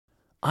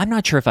I'm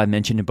not sure if I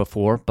mentioned it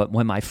before, but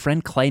when my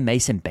friend Clay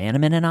Mason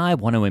Bannerman and I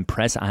want to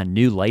impress our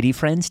new lady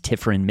friends,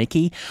 Tiffer and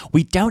Mickey,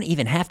 we don't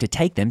even have to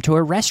take them to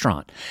a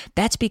restaurant.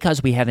 That's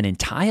because we have an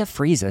entire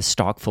freezer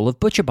stocked full of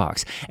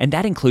ButcherBox, and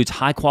that includes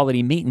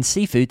high-quality meat and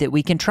seafood that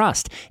we can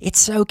trust. It's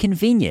so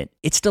convenient.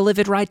 It's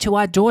delivered right to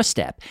our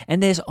doorstep,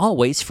 and there's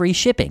always free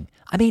shipping.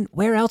 I mean,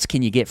 where else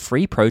can you get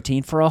free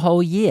protein for a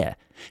whole year?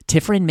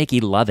 Tiffer and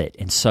Mickey love it,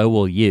 and so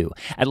will you.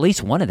 At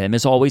least one of them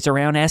is always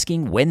around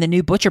asking when the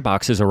new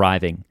ButcherBox is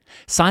arriving.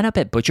 Sign up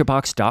at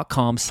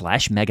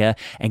butcherbox.com/mega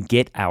and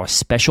get our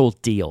special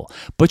deal.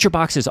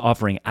 ButcherBox is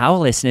offering our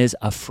listeners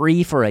a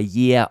free for a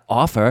year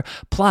offer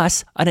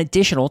plus an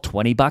additional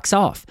 $20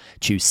 off.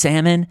 Choose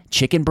salmon,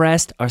 chicken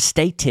breast, or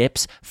steak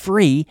tips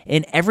free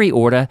in every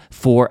order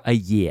for a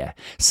year.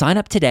 Sign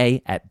up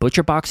today at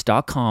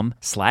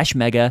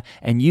butcherbox.com/mega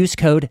and use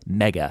code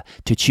MEGA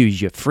to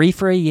choose your free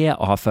for a year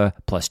offer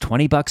plus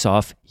 $20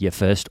 off your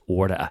first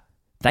order.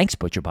 Thanks,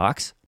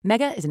 ButcherBox.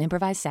 Mega is an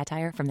improvised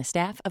satire from the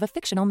staff of a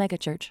fictional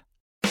megachurch.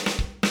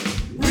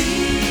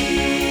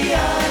 We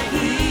are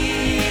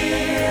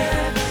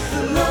here,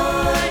 the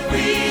Lord,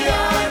 we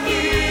are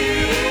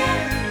here,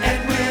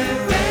 and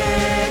we're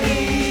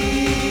ready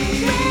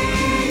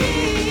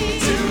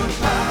to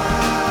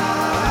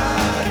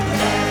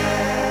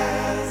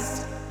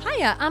podcast.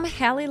 Hiya, I'm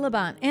Hallie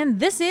Laban, and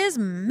this is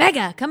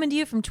Mega, coming to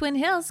you from Twin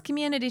Hills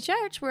Community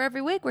Church, where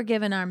every week we're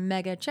giving our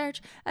mega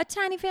church a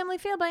tiny family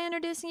feel by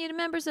introducing you to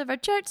members of our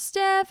church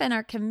staff and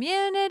our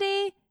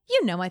community.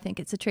 You know I think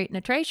it's a treat and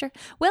a treasure.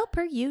 Well,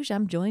 per usual,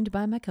 I'm joined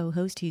by my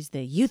co-host. He's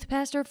the youth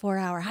pastor for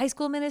our high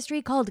school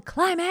ministry called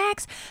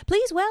Climax.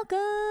 Please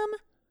welcome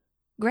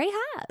Gray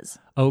Haas.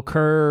 Oh,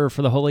 Kerr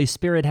for the Holy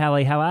Spirit,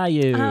 Hallie, how are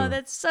you? Oh,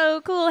 that's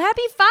so cool.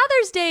 Happy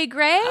Father's Day,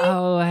 Gray.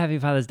 Oh, happy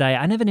Father's Day.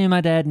 I never knew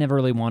my dad, never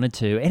really wanted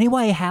to.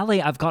 Anyway,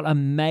 Hallie, I've got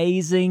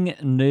amazing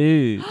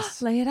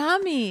news. Lay it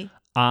on me.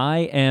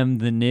 I am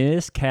the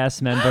newest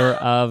cast member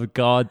of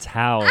God's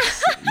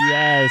House.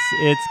 Yes,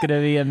 it's going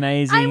to be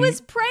amazing. I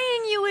was praying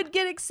you would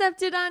get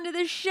accepted onto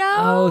the show.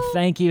 Oh,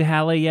 thank you,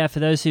 Hallie. Yeah, for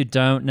those who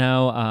don't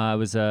know, I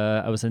was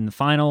in the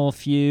final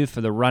few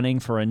for the running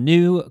for a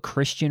new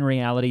Christian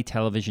reality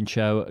television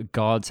show,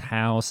 God's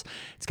House.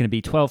 It's going to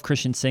be 12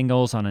 Christian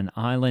singles on an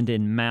island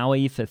in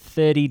Maui for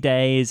 30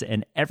 days,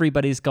 and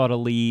everybody's got to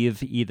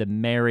leave either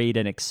married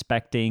and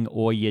expecting,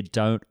 or you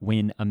don't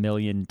win $1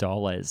 million.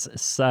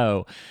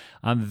 So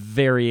I'm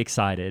very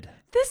excited.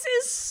 This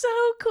is so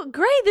cool.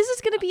 Great. This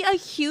is going to be a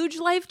huge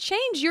life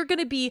change. You're going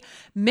to be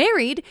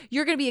married.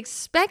 You're going to be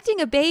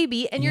expecting a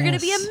baby, and you're going to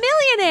be a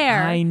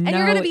millionaire. I know. And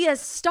you're going to be a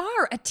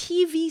star, a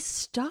TV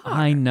star.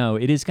 I know.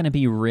 It is going to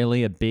be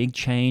really a big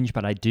change,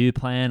 but I do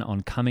plan on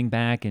coming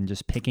back and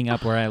just picking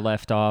up where I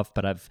left off.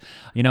 But I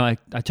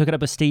took it up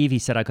with Steve. He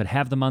said I could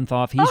have the month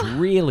off. He's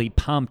really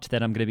pumped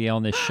that I'm going to be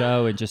on this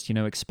show and just,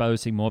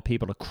 exposing more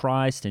people to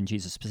Christ and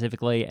Jesus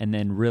specifically, and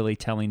then really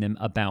telling them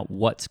about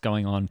what's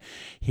going on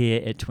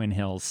here at Twin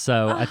Hills.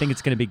 So I think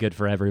it's going to be good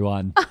for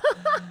everyone.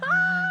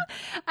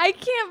 I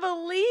can't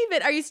believe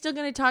it. Are you still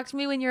going to talk to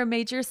me when you're a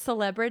major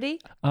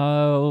celebrity?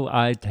 Oh,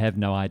 I have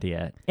no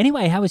idea.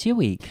 Anyway, how was your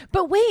week?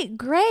 But wait,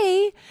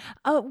 Gray,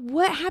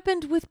 what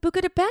happened with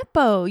Buca de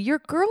Beppo, your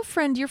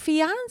girlfriend, your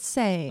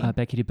fiance?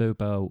 Becky de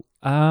Bubo.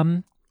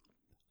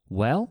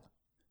 Well,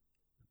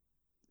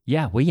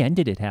 yeah, we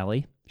ended it,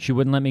 Hallie. She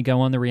wouldn't let me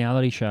go on the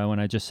reality show, and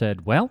I just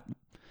said, well,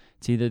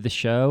 it's either the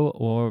show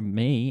or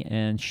me,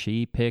 and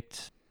she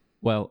picked...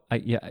 Well,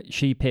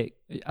 she picked,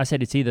 I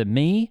said it's either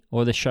me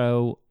or the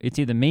show. It's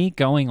either me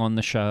going on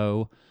the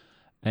show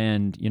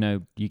and,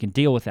 you can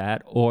deal with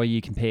that, or you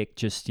can pick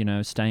just,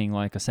 staying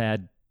like a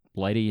sad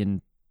lady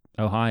in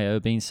Ohio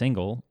being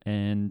single.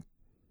 And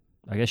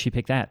I guess she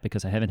picked that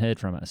because I haven't heard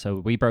from her. So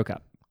we broke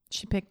up.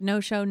 She picked no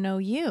show, no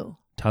you.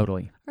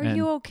 Totally. Are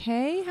you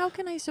okay? How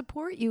can I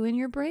support you in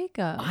your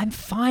breakup? I'm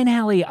fine,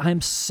 Hallie.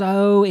 I'm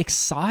so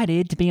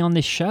excited to be on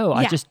this show. Yeah.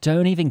 I just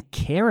don't even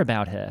care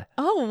about her.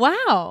 Oh,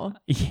 wow.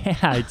 Yeah,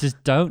 I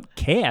just don't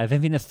care. I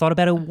haven't even thought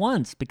about it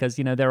once because,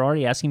 they're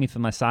already asking me for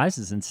my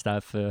sizes and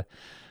stuff for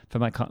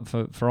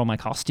all my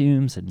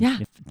costumes.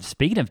 And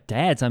speaking of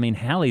dads, I mean,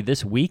 Hallie,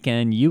 this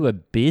weekend you were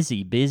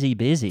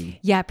busy.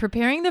 Yeah,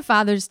 preparing the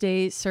Father's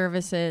Day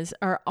services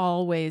are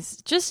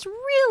always just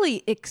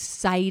really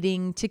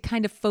exciting to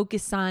kind of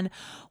focus on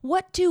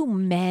what do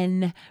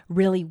men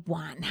really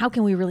want? How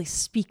can we really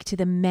speak to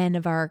the men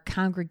of our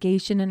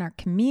congregation and our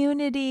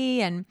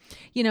community? And,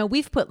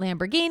 we've put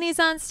Lamborghinis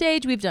on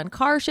stage. We've done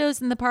car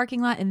shows in the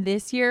parking lot. And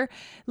this year,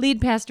 lead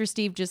pastor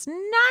Steve just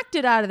knocked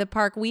it out of the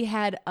park. We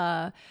had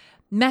a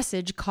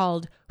message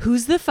called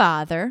Who's the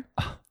Father?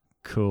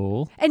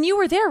 Cool. And you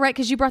were there, right?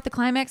 Because you brought the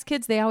Climax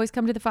kids. They always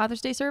come to the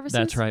Father's Day services.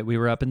 That's right. We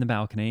were up in the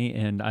balcony,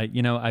 and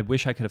I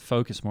wish I could have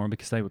focused more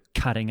because they were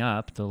cutting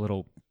up the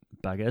little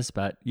buggers.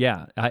 But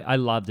yeah, I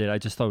loved it. I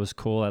just thought it was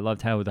cool. I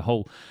loved how the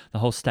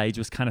whole stage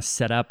was kind of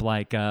set up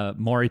like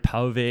Maury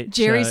Povich,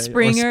 Jerry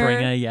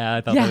Springer. Yeah,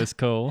 I thought that was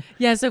cool.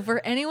 Yeah. So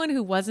for anyone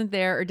who wasn't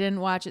there or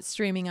didn't watch it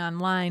streaming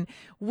online,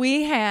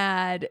 we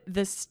had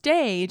the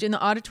stage in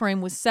the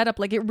auditorium was set up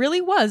like it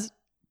really was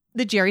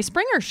the Jerry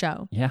Springer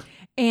show. Yeah.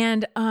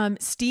 And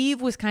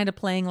Steve was kind of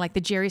playing like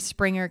the Jerry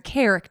Springer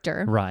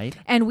character. Right.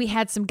 And we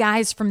had some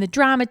guys from the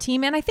drama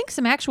team and I think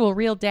some actual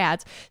real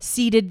dads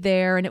seated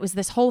there. And it was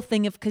this whole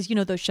thing of, because,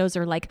 those shows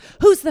are like,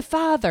 who's the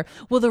father?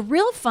 Well, the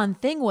real fun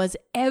thing was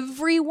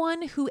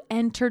everyone who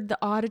entered the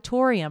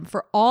auditorium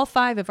for all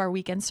 5 of our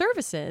weekend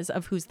services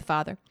of Who's the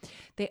Father,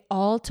 they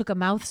all took a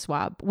mouth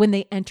swab when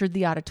they entered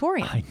the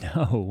auditorium. I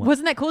know.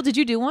 Wasn't that cool? Did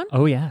you do one?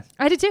 Oh, yeah.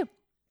 I did too.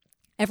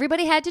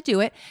 Everybody had to do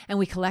it, and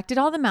we collected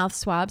all the mouth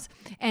swabs,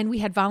 and we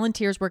had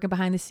volunteers working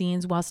behind the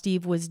scenes while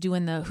Steve was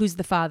doing the Who's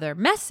the Father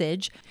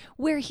message,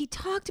 where he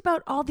talked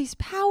about all these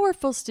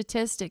powerful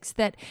statistics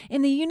that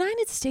in the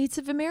United States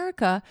of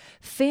America,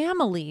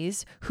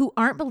 families who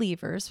aren't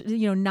believers,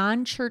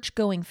 non-church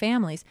going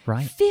families,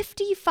 Right.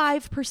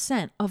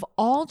 55% of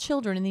all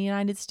children in the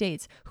United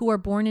States who are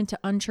born into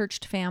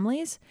unchurched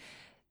families,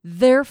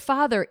 their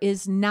father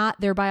is not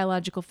their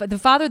biological father. The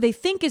father they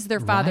think is their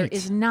father Right.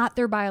 is not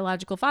their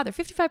biological father.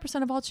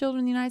 55% of all children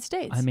in the United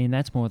States. I mean,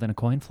 that's more than a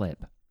coin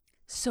flip.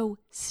 So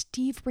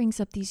Steve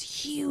brings up these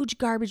huge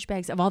garbage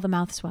bags of all the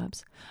mouth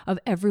swabs of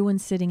everyone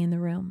sitting in the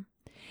room.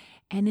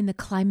 And in the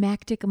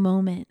climactic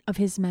moment of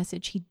his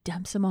message, he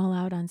dumps them all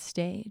out on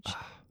stage.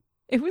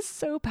 It was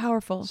so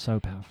powerful. So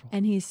powerful.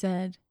 And he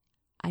said,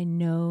 I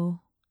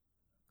know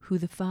who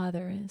the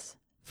Father is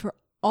for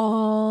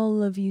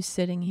all of you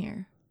sitting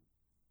here.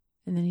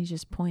 And then he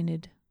just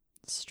pointed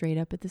straight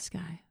up at the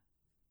sky.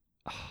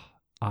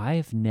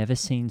 I've never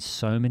seen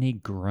so many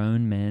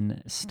grown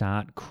men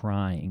start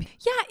crying.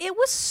 Yeah, it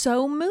was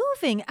so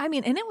moving. I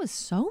mean, and it was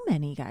so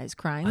many guys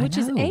crying, I which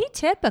is know.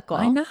 atypical.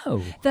 I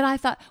know. That I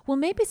thought, well,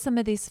 maybe some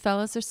of these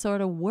fellas are sort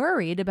of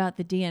worried about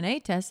the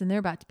DNA test and they're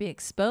about to be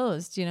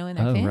exposed, in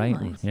their families.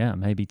 Right. Yeah,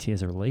 maybe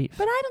tears of relief.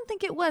 But I don't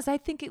think it was. I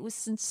think it was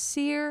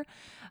sincere.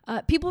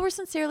 People were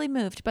sincerely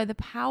moved by the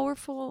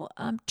powerful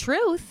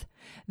truth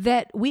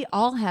that we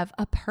all have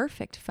a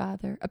perfect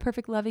Father, a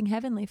perfect, loving,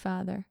 heavenly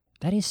Father.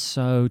 That is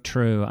so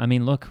true. I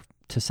mean, look,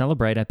 to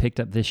celebrate, I picked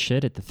up this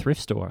shirt at the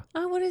thrift store.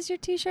 Oh, what does your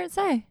T-shirt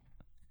say?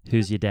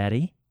 Who's your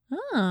daddy?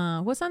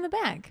 Oh, what's on the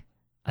back?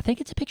 I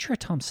think it's a picture of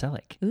Tom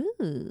Selleck.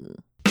 Ooh.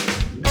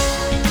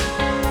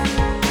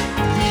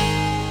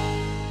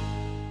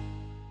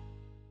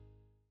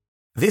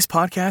 This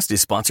podcast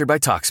is sponsored by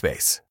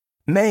Talkspace.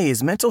 May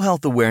is Mental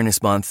Health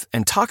Awareness Month,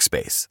 and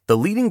Talkspace, the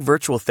leading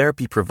virtual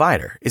therapy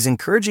provider, is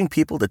encouraging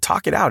people to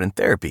talk it out in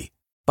therapy.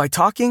 By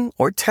talking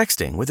or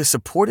texting with a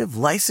supportive,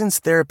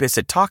 licensed therapist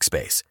at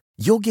Talkspace,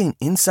 you'll gain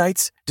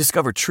insights,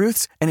 discover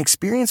truths, and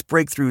experience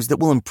breakthroughs that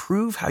will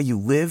improve how you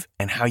live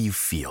and how you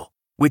feel.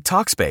 With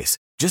Talkspace,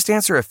 just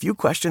answer a few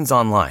questions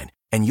online,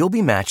 and you'll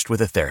be matched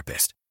with a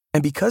therapist.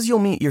 And because you'll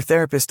meet your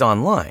therapist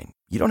online,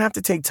 you don't have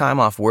to take time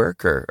off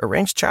work or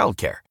arrange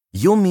childcare.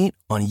 You'll meet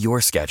on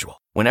your schedule,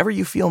 whenever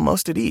you feel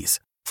most at ease.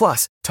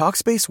 Plus,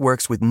 Talkspace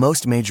works with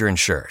most major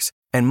insurers,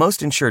 and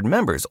most insured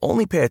members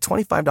only pay a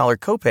 $25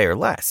 copay or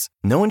less.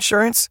 No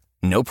insurance?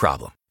 No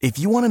problem. If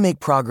you want to make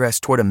progress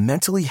toward a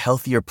mentally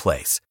healthier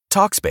place,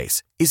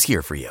 Talkspace is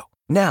here for you.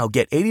 Now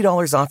get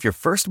 $80 off your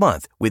first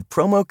month with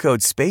promo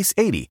code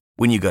SPACE80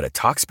 when you go to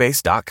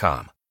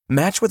Talkspace.com.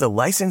 Match with a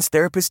licensed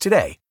therapist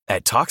today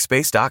at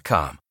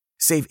Talkspace.com.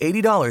 Save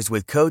 $80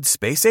 with code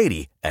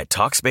SPACE80 at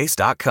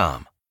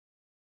Talkspace.com.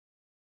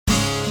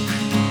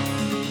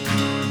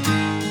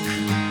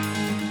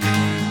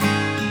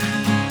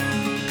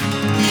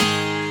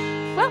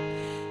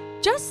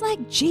 Just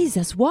like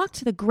Jesus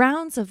walked the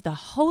grounds of the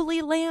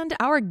Holy Land,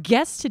 our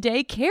guest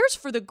today cares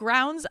for the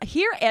grounds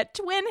here at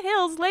Twin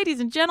Hills.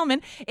 Ladies and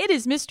gentlemen, it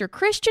is Mr.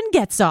 Christian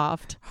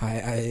Getzoft. Hi,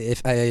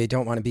 if I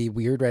don't want to be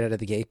weird right out of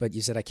the gate, but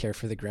you said I care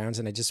for the grounds,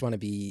 and I just want to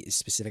be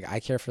specific.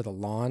 I care for the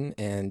lawn,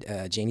 and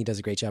Janie does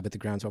a great job with the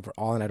grounds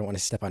overall, and I don't want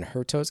to step on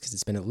her toes because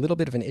it's been a little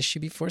bit of an issue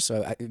before.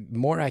 So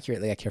more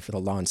accurately, I care for the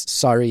lawns.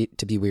 Sorry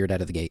to be weird out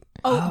of the gate.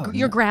 Oh,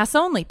 you're grass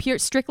only, pure,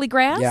 strictly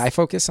grass? Yeah, I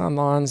focus on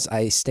lawns.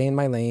 I stay in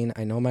my lane.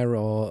 I know my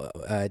role.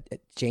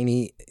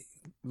 Janie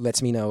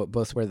lets me know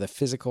both where the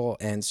physical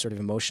and sort of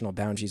emotional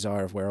boundaries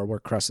are of where our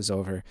work crosses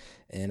over,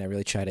 and I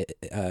really try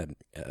to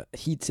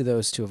heed to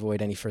those to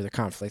avoid any further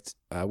conflict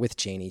with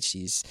Janie.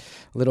 She's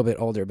a little bit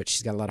older, but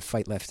she's got a lot of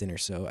fight left in her,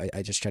 so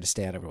I just try to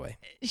stay out of her way.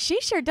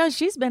 She sure does.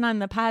 She's been on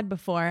the pod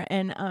before,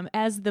 and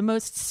as the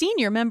most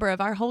senior member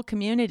of our whole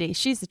community,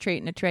 she's a treat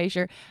and a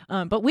treasure.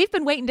 But we've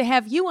been waiting to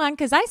have you on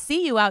because I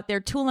see you out there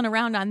tooling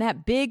around on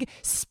that big,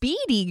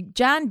 speedy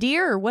John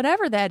Deere or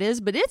whatever that is,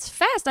 but it's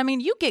fast. I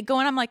mean, you get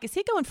going, I'm like, is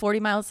he going 40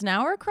 miles an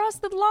hour across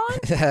the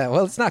lawn?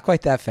 Well, it's not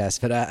quite that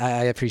fast, but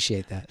I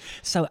appreciate that.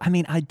 So, I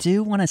mean, I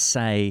do want to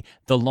say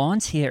the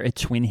lawns here at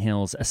Twin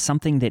Hills are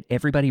something that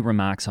everybody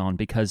remarks on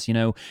because,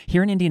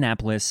 here in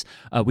Indianapolis,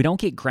 we don't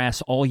get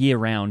grass all year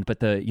round, but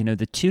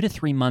the 2 to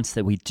 3 months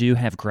that we do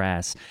have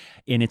grass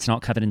and it's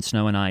not covered in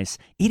snow and ice,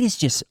 it is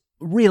just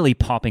really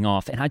popping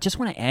off. And I just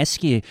want to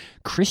ask you,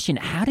 Christian,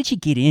 how did you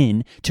get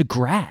into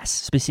grass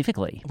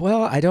specifically?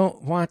 Well, I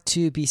don't want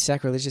to be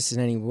sacrilegious in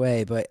any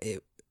way, but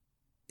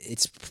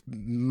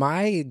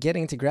my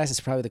getting into grass is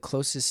probably the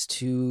closest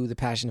to the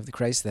passion of the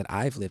Christ that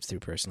I've lived through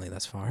personally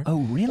thus far.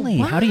 Oh, really?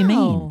 How do you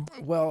mean?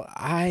 Well,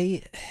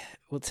 I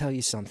will tell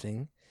you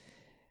something.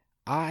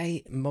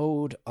 I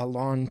mowed a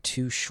lawn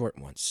too short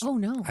once. Oh,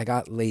 no. I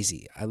got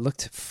lazy. I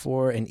looked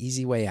for an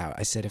easy way out.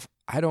 I said, if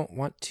I don't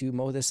want to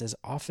mow this as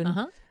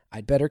often,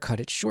 I'd better cut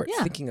it short,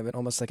 thinking of it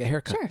almost like a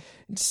haircut. Sure.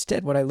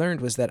 Instead, what I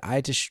learned was that I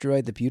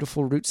destroyed the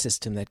beautiful root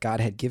system that God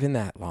had given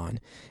that lawn.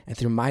 And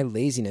through my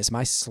laziness,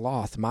 my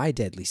sloth, my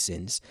deadly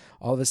sins,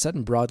 all of a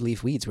sudden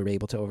broadleaf weeds were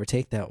able to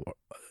overtake that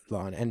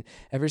lawn. And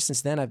ever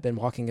since then, I've been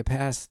walking a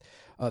path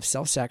of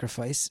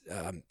self-sacrifice,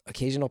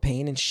 occasional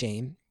pain and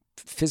shame,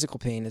 physical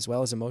pain as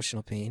well as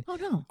emotional pain. Oh,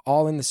 no.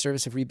 All in the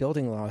service of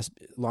rebuilding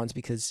lawns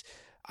because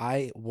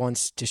I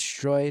once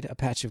destroyed a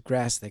patch of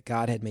grass that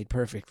God had made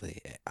perfectly.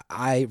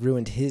 I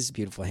ruined his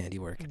beautiful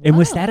handiwork. And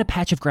was that a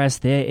patch of grass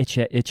there at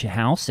your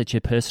house, at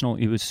your personal,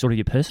 it was sort of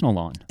your personal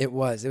lawn? It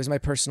was my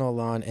personal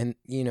lawn. And,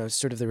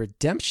 sort of the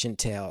redemption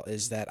tale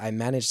is that I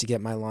managed to get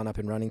my lawn up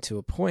and running to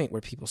a point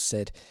where people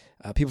said,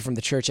 people from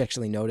the church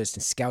actually noticed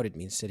and scouted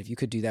me and said, if you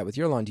could do that with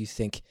your lawn, do you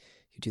think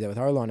you'd do that with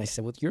our lawn? I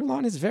said, well, your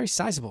lawn is very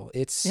sizable.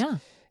 It's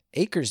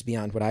acres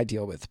beyond what I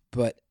deal with,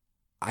 but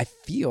I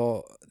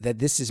feel that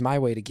this is my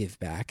way to give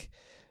back.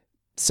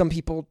 Some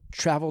people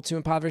travel to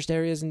impoverished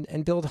areas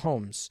and build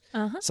homes.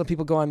 Some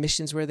people go on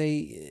missions where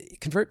they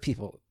convert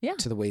people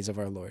to the ways of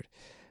our Lord.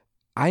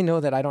 I know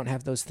that I don't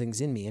have those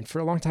things in me. And for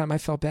a long time, I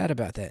felt bad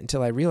about that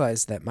until I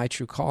realized that my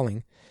true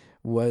calling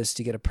was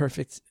to get a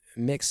perfect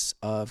mix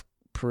of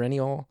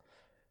perennial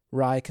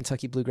rye,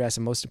 Kentucky bluegrass,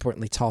 and most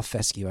importantly, tall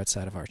fescue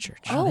outside of our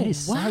church. Oh, that is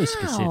so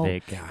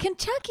specific. Yeah.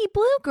 Kentucky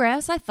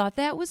bluegrass, I thought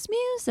that was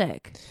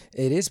music.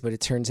 It is, but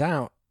it turns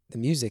out the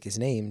music is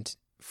named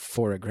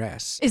for a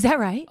grass. Is that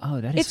right?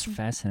 Oh, that is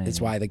fascinating.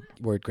 It's why the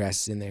word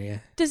grass is in there, yeah.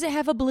 Does it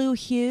have a blue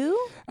hue?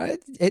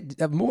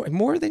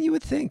 More than you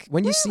would think.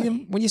 When you see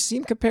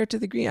them compared to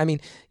the green, I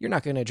mean, you're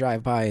not going to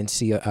drive by and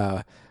see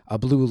a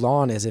blue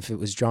lawn as if it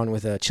was drawn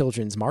with a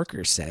children's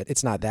marker set.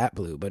 It's not that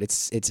blue, but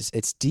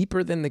it's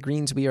deeper than the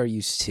greens we are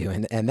used to,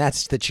 and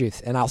that's the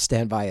truth, and I'll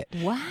stand by it.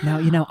 Wow.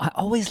 Now, I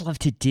always love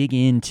to dig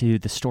into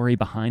the story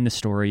behind the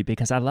story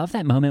because I love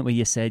that moment where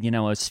you said, I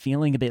was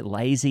feeling a bit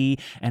lazy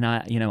and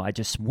I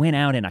just went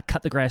out and I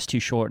cut the grass too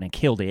short and I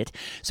killed it.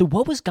 So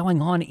what was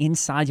going on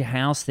inside your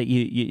house that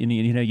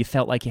you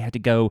felt like you had to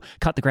go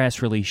cut the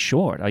grass really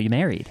short? Are you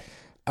married?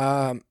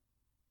 I'll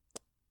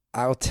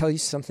tell you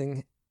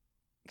something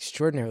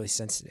extraordinarily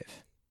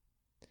sensitive.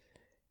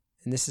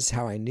 And this is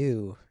how I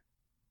knew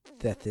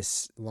that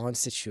this lawn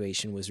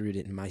situation was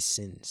rooted in my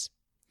sins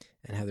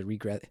and how the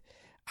regret.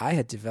 I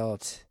had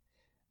developed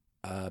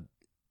a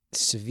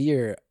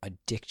severe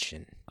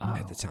addiction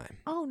at the time.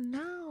 Oh,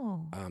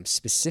 no.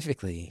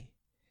 Specifically,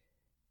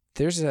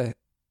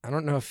 I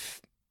don't know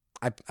if,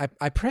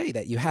 I pray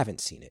that you haven't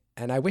seen it,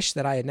 and I wish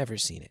that I had never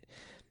seen it.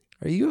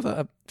 Are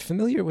you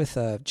familiar with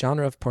a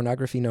genre of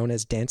pornography known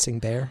as dancing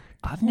bear?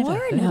 I've never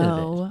heard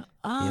of it.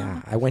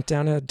 Yeah, I went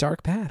down a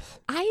dark path.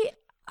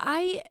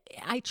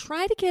 I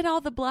try to get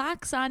all the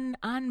blocks on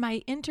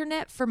my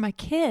internet for my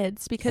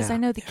kids because I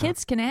know the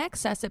kids can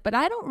access it, but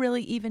I don't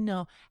really even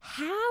know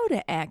how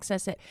to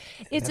access it.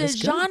 It's a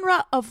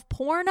genre of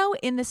porno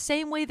in the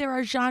same way there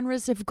are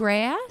genres of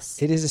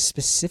grass. It is a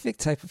specific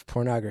type of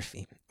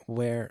pornography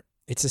where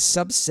it's a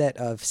subset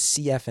of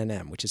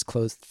CFNM, which is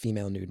clothed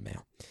female nude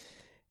male,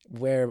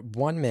 where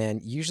one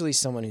man, usually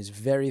someone who's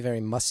very, very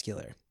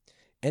muscular,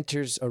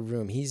 enters a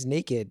room. He's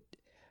naked,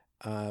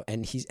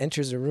 and he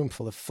enters a room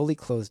full of fully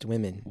clothed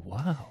women.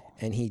 Wow.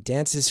 And he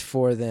dances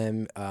for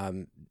them.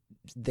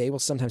 They will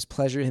sometimes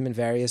pleasure him in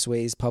various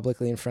ways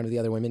publicly in front of the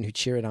other women who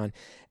cheer it on.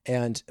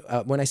 And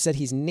when I said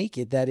he's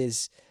naked, that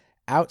is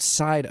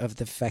outside of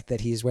the fact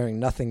that he's wearing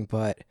nothing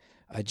but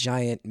a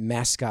giant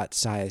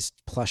mascot-sized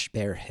plush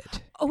bear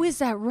head. Oh, is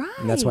that right?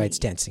 And that's why it's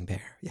dancing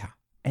bear, yeah.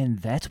 And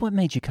that's what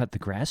made you cut the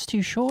grass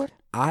too short?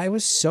 I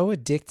was so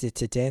addicted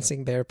to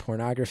dancing bear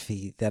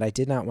pornography that I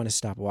did not want to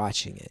stop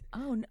watching it.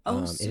 Oh,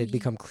 no. It had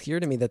become clear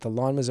to me that the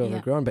lawn was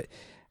overgrown, but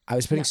I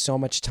was putting so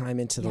much time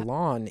into the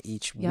lawn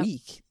each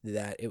week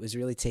that it was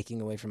really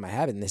taking away from my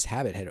habit. And this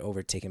habit had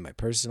overtaken my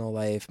personal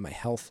life, my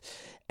health.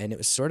 And it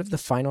was sort of the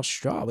final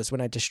straw was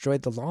when I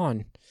destroyed the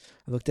lawn.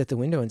 I looked at the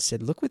window and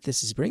said, look what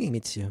this is bringing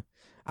me to.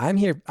 I'm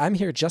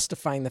here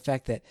justifying the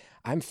fact that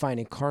I'm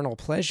finding carnal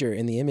pleasure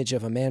in the image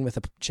of a man with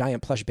a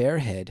giant plush bear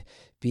head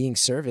being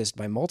serviced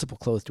by multiple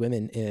clothed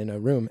women in a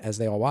room as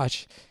they all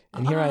watch.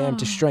 And here I am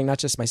destroying not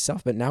just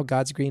myself, but now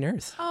God's green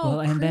earth. Oh, well,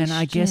 and then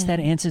I guess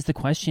that answers the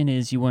question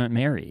is you weren't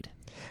married.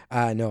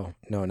 No,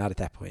 not at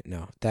that point.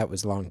 No, that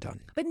was long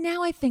done. But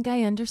now I think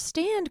I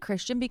understand,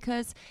 Christian,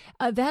 because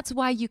that's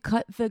why you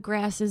cut the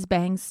grass's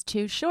bangs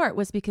too short,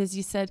 was because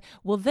you said,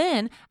 well,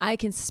 then I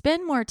can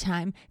spend more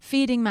time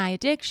feeding my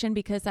addiction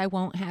because I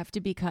won't have to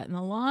be cutting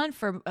the lawn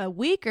for a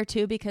week or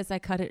two because I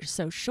cut it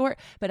so short.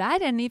 But I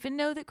didn't even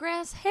know that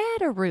grass had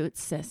a root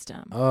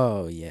system.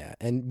 Oh, yeah.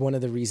 And one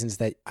of the reasons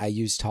that I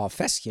use tall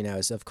fescue now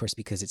is, of course,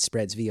 because it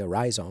spreads via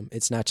rhizome.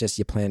 It's not just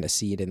you plant a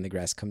seed and the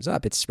grass comes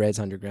up. It spreads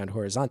underground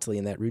horizontally,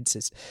 and that root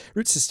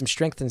root system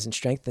strengthens and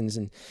strengthens,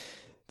 and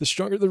the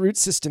stronger the root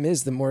system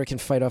is, the more it can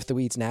fight off the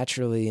weeds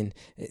naturally. And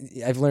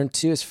I've learned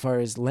too, as far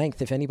as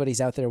length, if anybody's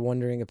out there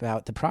wondering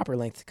about the proper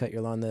length to cut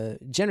your lawn,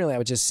 generally I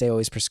would just say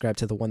always prescribe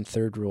to the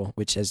 1/3 rule,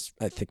 which, as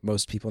I think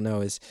most people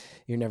know, is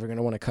you're never going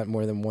to want to cut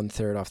more than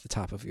 1/3 off the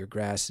top of your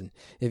grass. And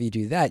if you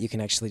do that, you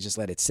can actually just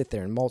let it sit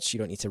there and mulch. You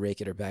don't need to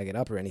rake it or bag it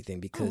up or anything,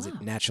 because it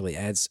naturally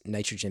adds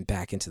nitrogen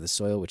back into the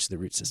soil, which the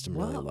root system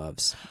really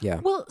loves. Yeah.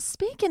 Well,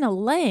 speaking of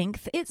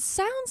length, it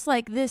sounds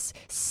like this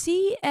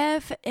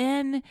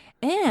CFNM.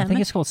 I think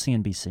it's called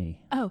CNBC.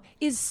 Oh,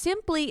 is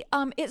simply,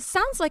 it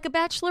sounds like a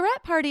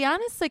bachelorette party,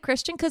 honestly,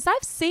 Christian, because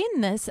I've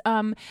seen this.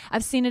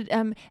 I've seen it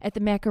at the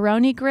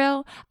Macaroni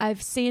Grill.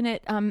 I've seen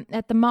it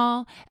at the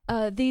mall.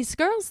 These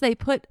girls, they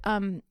put...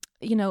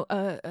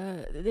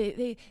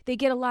 they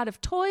get a lot of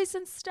toys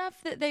and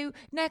stuff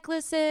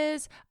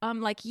necklaces,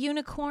 like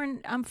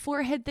unicorn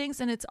forehead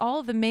things, and it's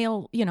all the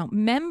male,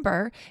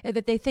 member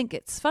that they think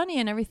it's funny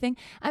and everything.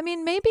 I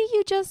mean, maybe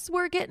you just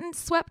were getting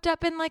swept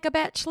up in like a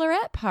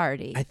bachelorette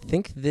party. I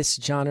think this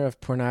genre of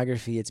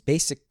pornography, its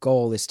basic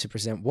goal is to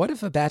present, what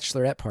if a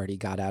bachelorette party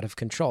got out of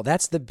control?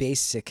 That's the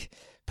basic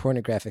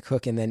pornographic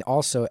hook, and then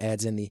also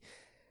adds in the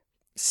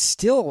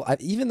still,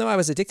 even though I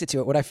was addicted to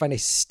it, what I find a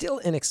still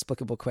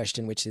inexplicable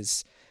question, which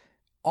is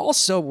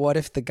also, what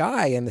if the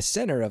guy in the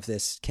center of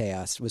this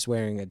chaos was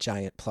wearing a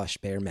giant plush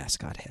bear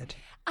mascot head?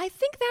 I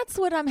think that's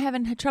what I'm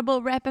having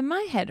trouble wrapping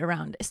my head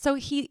around. So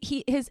his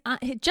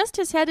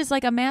head is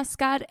like a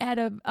mascot at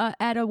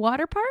a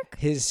water park.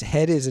 His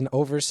head is an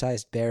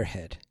oversized bear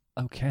head.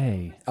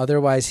 Okay.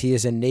 Otherwise, he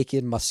is a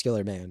naked,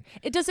 muscular man.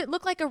 Does it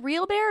look like a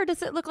real bear, or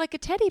does it look like a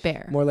teddy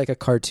bear? More like a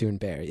cartoon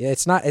bear.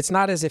 It's not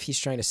as if he's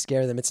trying to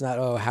scare them. It's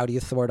not, how do you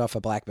thwart off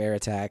a black bear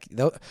attack?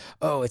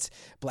 It's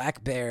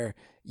black bear,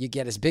 you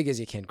get as big as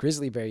you can.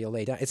 Grizzly bear, you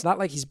lay down. It's not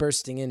like he's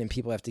bursting in and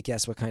people have to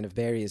guess what kind of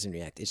bear he is and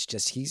react. It's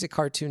just he's a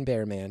cartoon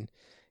bear man.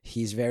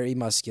 He's very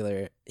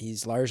muscular.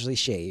 He's largely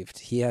shaved.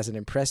 He has an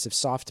impressive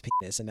soft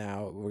penis, and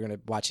now we're going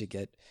to watch it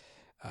get...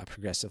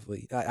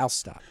 progressively. I'll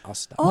stop.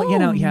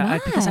 Well,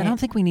 because I don't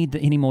think we need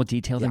any more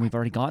detail than we've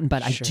already gotten,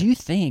 but I do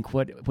think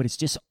what is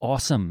just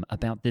awesome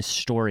about this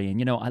story,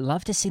 and I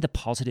love to see the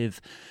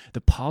positive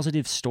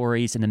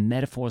stories and the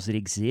metaphors that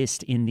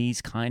exist in these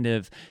kind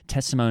of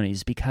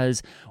testimonies,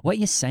 because what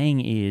you're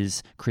saying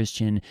is,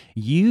 Christian,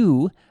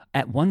 you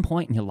at one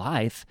point in your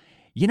life,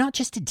 you're not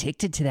just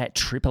addicted to that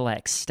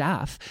XXX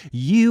stuff.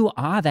 You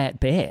are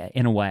that bear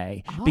in a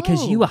way,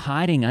 because you are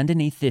hiding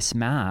underneath this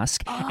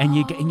mask, and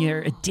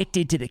you're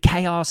addicted to the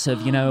chaos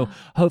of,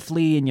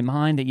 hopefully in your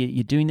mind that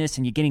you're doing this,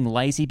 and you're getting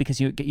lazy, because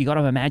you got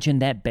to imagine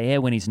that bear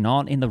when he's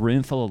not in the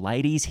room full of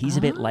ladies. He's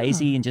a bit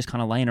lazy and just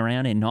kind of laying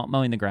around and not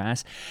mowing the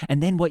grass.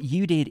 And then what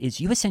you did is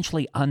you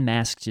essentially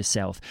unmasked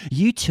yourself.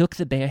 You took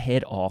the bear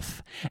head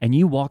off and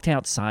you walked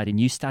outside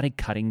and you started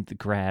cutting the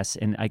grass.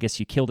 And I guess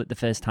you killed it the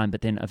first time, but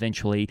then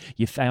eventually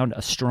you found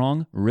a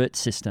strong root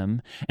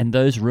system, and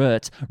those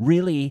roots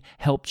really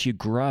helped you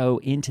grow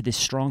into this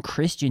strong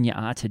Christian you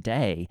are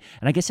today.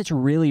 And I guess it's a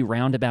really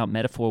roundabout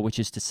metaphor, which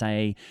is to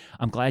say,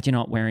 I'm glad you're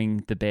not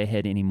wearing the bear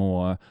head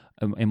anymore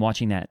and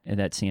watching that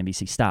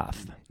CNBC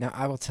stuff. Now,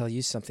 I will tell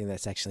you something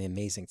that's actually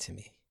amazing to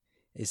me,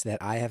 is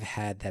that I have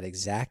had that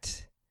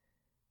exact,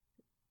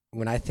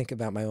 when I think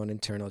about my own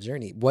internal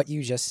journey, what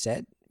you just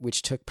said,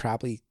 which took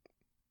probably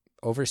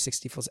over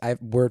 60 full... I have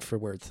word for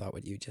word thought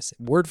what you just said.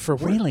 Word for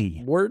word.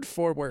 Really? Word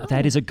for word.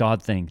 That is a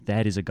God thing.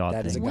 That is a God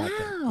thing.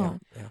 Wow.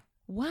 Yeah.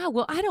 Wow.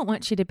 Well, I don't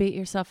want you to beat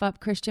yourself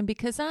up, Christian,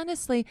 because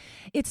honestly,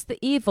 it's the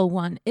evil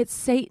one. It's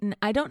Satan.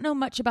 I don't know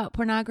much about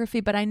pornography,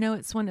 but I know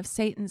it's one of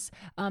Satan's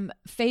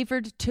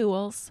favored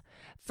tools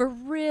for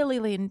really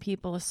leading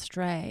people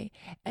astray.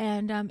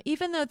 And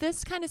even though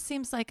this kind of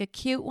seems like a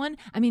cute one,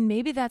 I mean,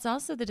 maybe that's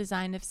also the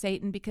design of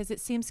Satan, because it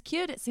seems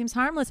cute, it seems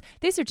harmless.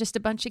 These are just a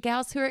bunch of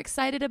gals who are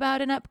excited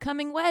about an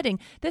upcoming wedding.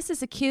 This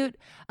is a cute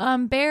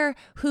bear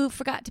who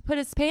forgot to put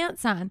his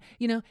pants on.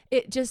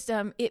 It just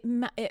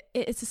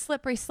it's a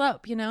slippery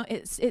slope.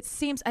 It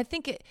seems, I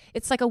think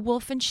it's like a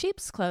wolf in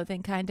sheep's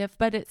clothing kind of,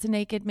 but it's a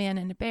naked man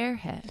in a bear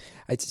head.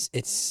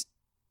 It's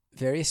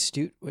very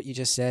astute what you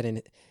just said,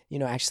 and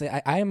actually,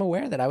 I am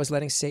aware that I was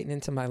letting Satan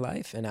into my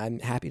life, and I'm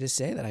happy to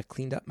say that I've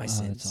cleaned up my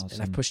sins, awesome.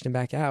 and I've pushed him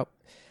back out.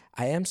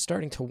 I am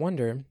starting to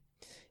wonder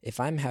if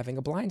I'm having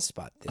a blind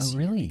spot this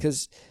year. Really?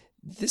 Because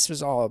this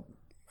was all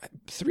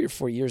 3 or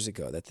 4 years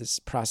ago that this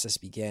process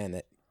began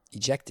that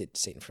ejected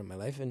Satan from my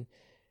life, and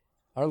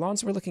our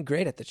lawns were looking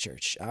great at the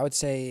church. I would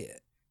say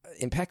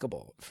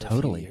impeccable for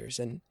a few years,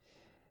 and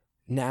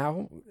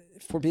now,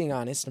 if we're being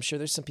honest, I'm sure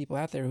there's some people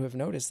out there who have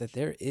noticed that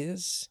there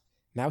is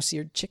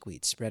mouse-eared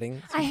chickweed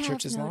spreading through the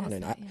church's lawn.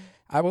 And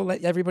I will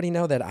let everybody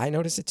know that I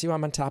notice it too.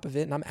 I'm on top of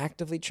it, and I'm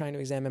actively trying to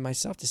examine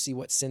myself to see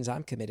what sins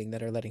I'm committing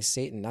that are letting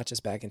Satan not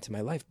just back into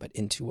my life, but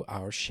into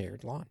our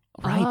shared lawn.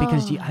 Right,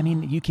 because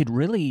you could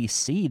really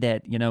see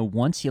that,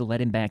 once you let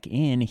him back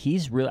in,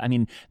 he's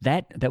really,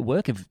 that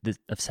work of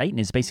Satan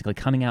is basically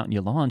coming out in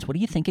your lawns. What do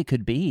you think it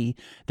could be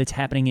that's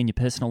happening in your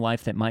personal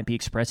life that might be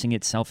expressing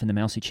itself in the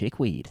mousy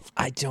chickweed?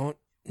 I don't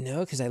know,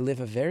 because I live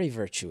a very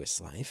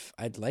virtuous life.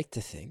 I'd like to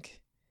think.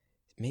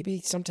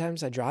 maybe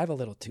sometimes I drive a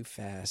little too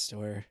fast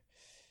or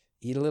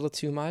eat a little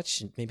too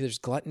much, and maybe there's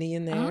gluttony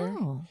in there.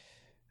 Oh.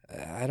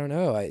 I don't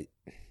know.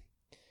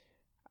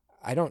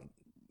 I don't,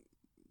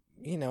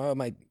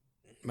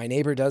 my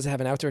neighbor does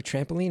have an outdoor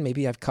trampoline.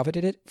 Maybe I've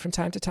coveted it from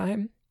time to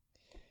time.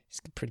 It's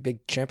a pretty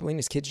big trampoline.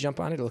 His kids jump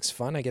on it. It looks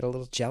fun. I get a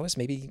little jealous.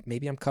 Maybe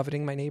I'm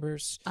coveting my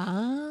neighbor's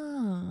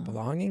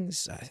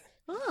belongings.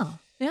 Oh,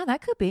 yeah,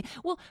 that could be.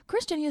 Well,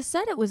 Christian, you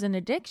said it was an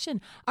addiction.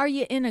 Are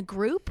you in a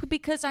group?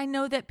 Because I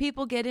know that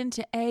people get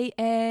into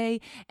AA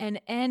and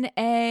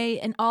NA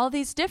and all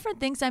these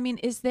different things. I mean,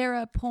 is there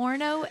a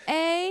porno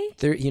A?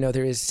 There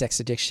is sex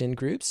addiction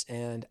groups,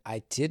 and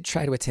I did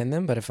try to attend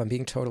them, but if I'm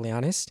being totally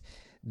honest,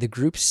 the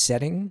group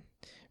setting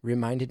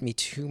reminded me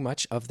too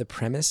much of the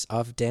premise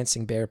of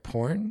Dancing Bear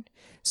porn.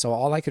 So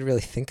all I could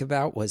really think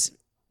about was,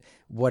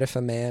 what if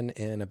a man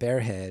in a bear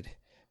head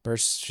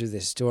bursts through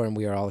this door and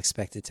we are all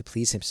expected to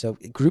please him? So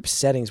group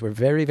settings were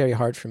very, very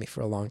hard for me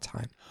for a long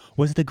time.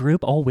 Was the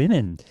group all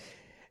women?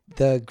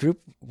 The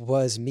group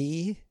was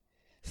me,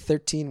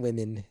 13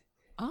 women.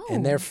 Oh.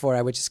 And therefore,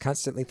 I would just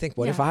constantly think,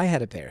 what if I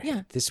had a bear head?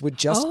 Yeah. This would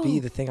just be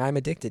the thing I'm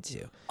addicted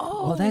to.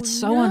 Oh, Well, that's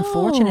so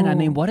unfortunate. I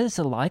mean, what is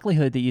the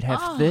likelihood that you'd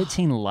have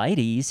 13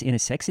 ladies in a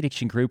sex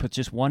addiction group with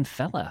just one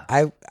fella?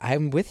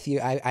 I'm with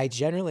you. I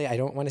generally, I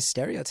don't want to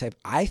stereotype.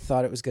 I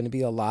thought it was going to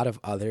be a lot of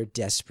other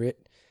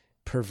desperate,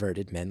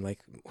 perverted men like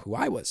who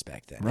I was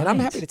back then. And I'm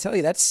Right. happy to tell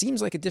you that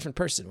seems like a different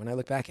person when I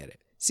look back at it.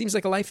 Seems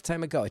like a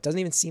lifetime ago. It doesn't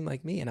even seem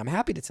like me. And I'm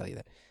happy to tell you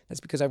that. That's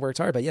because I worked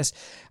hard. But yes,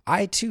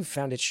 I too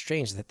found it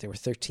strange that there were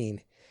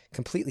 13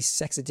 completely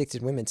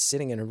sex-addicted women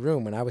sitting in a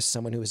room when I was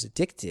someone who was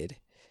addicted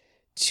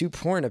to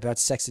porn about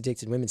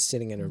sex-addicted women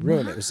sitting in a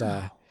room. Wow. It was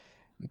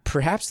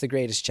perhaps the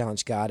greatest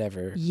challenge God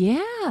ever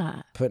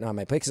put on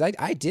my plate. Because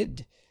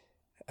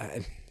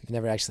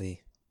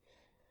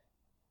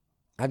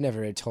I've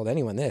never told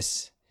anyone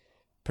this.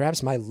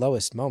 Perhaps my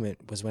lowest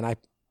moment was when I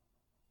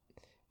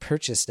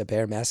purchased a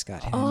bear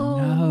mascot head. Oh,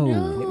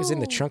 no. And it was in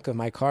the trunk of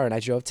my car, and I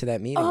drove to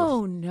that meeting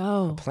with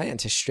a plan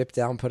to strip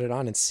down, put it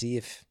on, and see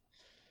if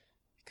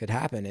could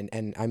happen.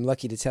 And I'm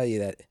lucky to tell you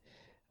that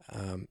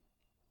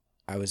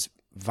I was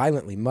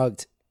violently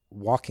mugged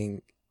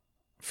walking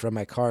from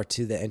my car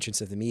to the entrance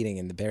of the meeting,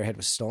 and the bear head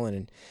was stolen.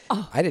 And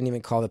I didn't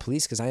even call the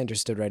police because I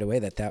understood right away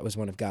that was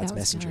one of God's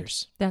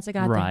messengers. God. That's a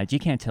God thing. Right. You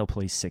can't tell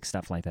police sick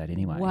stuff like that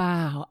anyway.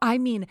 Wow. I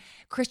mean,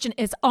 Christian,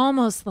 it's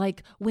almost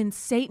like when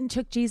Satan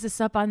took Jesus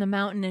up on the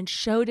mountain and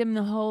showed him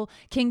the whole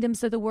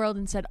kingdoms of the world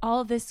and said,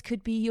 all this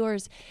could be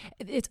yours.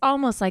 It's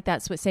almost like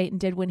that's what Satan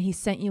did when he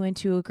sent you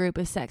into a group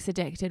of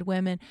sex-addicted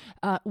women,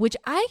 which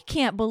I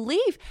can't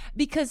believe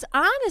because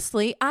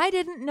honestly, I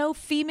didn't know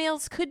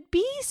females could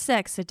be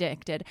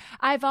sex-addicted.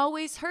 I've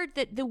always heard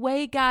that the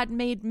way God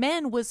made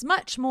men was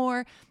much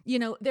more,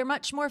 they're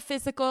much more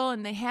physical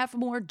and they have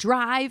more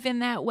drive in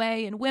that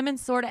way, and women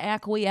sort of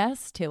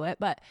acquiesce to it.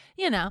 But,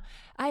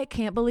 I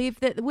can't believe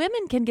that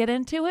women can get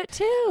into it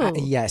too.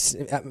 Yes,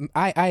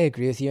 I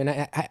agree with you.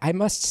 And I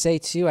must say,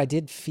 too, I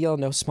did feel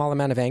no small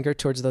amount of anger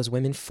towards those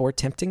women for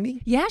tempting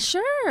me. Yeah,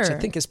 sure. Which I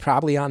think is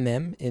probably on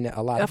them in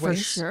a lot of ways.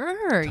 For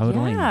sure.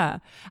 Totally. Yeah.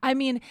 I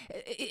mean,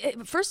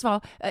 first of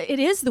all, it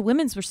is the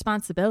women's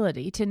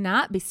responsibility to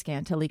not be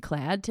scantily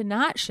clad, to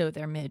not show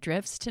their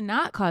midriffs, to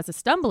not cause a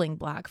stumbling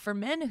block for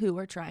men who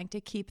are trying to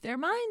keep their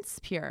minds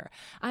pure.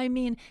 I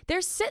mean,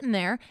 they're sitting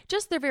there,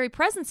 just their very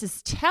presence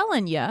is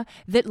telling you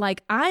that,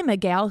 like, I'm a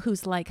gal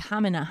who's like,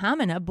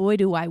 hamina, boy,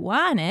 do I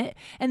want it.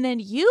 And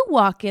then you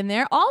walk in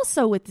there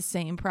also with the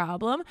same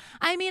problem.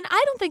 I mean,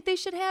 I don't think they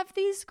should have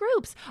these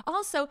groups.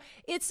 Also,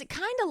 it's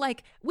kind of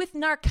like with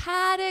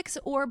narcotics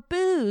or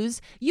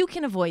booze, you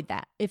can avoid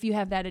that if you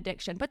have that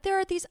addiction. But there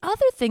are these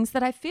other things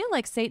that I feel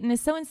like Satan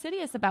is so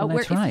insidious about, Well,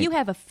 where that's right. if you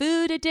have a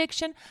food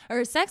addiction or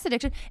a sex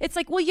addiction, it's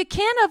like, well, you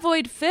can't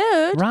avoid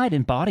food. Right,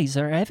 and bodies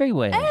are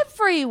everywhere.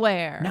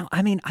 Everywhere. Now,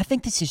 I mean, I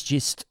think this is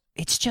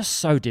it's just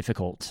so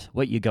difficult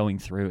what you're going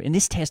through. And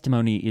this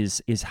testimony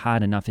is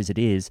hard enough as it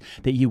is,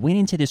 that you went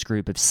into this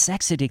group of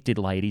sex-addicted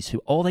ladies who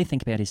all they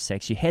think about is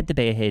sex. You had the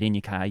bear head in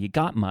your car, you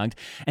got mugged,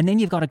 and then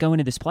you've got to go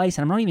into this place.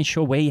 And I'm not even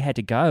sure where you had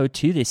to go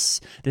to this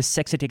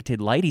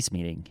sex-addicted ladies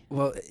meeting.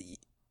 Well,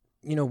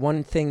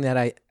 one thing that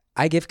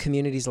I give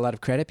communities a lot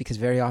of credit because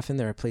very often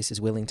there are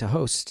places willing to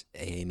host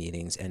AA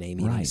meetings, NA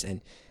meetings,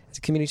 and it's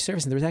a community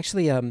service. And there was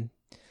actually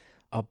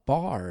a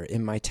bar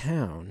in my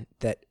town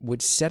that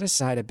would set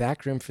aside a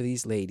back room for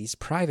these ladies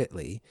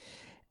privately.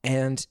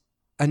 And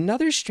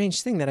another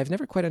strange thing that I've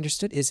never quite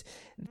understood is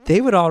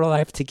they would all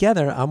arrive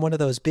together on one of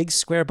those big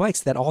square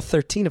bikes that all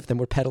 13 of them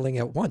were pedaling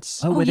at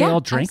once. Oh, where they yeah, all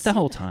drank the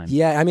whole time?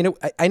 Yeah, I mean,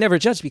 I never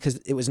judged because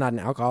it was not an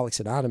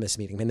Alcoholics Anonymous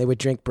meeting. I mean, they would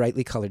drink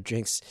brightly colored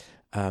drinks,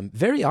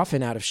 very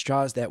often out of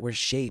straws that were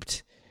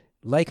shaped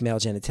like male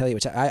genitalia,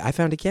 which I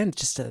found, again,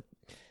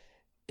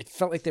 it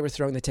felt like they were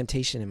throwing the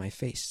temptation in my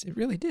face. It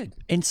really did.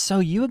 And so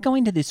you were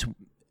going to this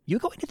you're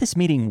going to this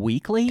meeting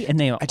weekly, and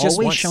they are I just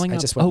always once. showing I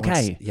up. just went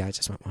Okay. once. Yeah, I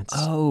just went once.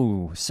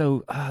 Oh,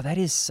 so that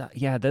is,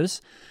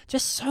 those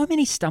just so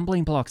many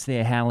stumbling blocks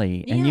there,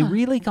 Hallie. And you Yeah.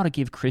 really got to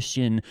give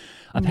Christian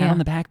a pat Yeah. on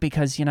the back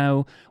because,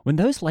 when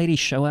those ladies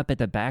show up at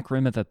the back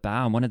room of a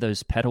bar on one of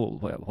those pedal,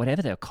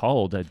 whatever they're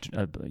called,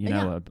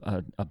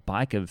 a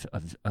bike of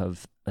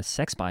a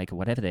sex bike or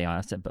whatever they are,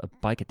 it's a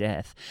bike of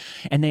death,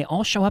 and they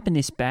all show up in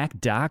this back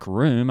dark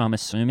room, I'm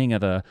assuming,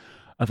 of a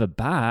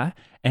bar,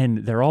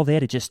 and they're all there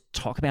to just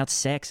talk about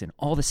sex and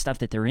all the stuff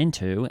that they're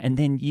into. And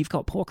then you've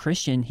got poor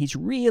Christian. He's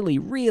really,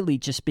 really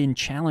just been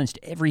challenged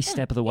every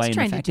step of the way. And the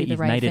trying to fact do that the you've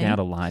right made it thing. out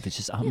alive is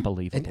just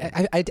unbelievable.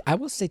 And I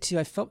will say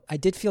too, I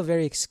did feel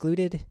very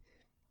excluded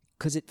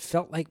because it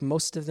felt like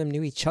most of them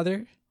knew each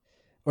other,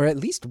 or at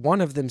least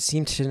one of them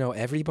seemed to know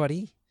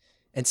everybody,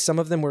 and some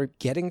of them were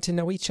getting to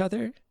know each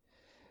other.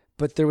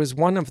 But there was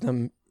one of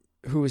them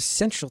who was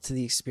central to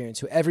the experience,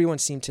 who everyone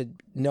seemed to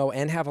know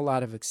and have a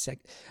lot of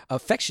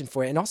affection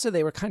for. And also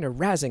they were kind of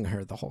razzing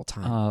her the whole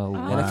time. Oh,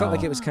 And I felt like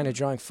wow. it was kind of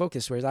drawing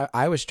focus, whereas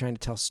I was trying to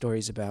tell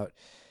stories about,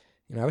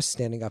 I was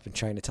standing up and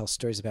trying to tell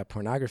stories about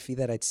pornography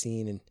that I'd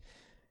seen and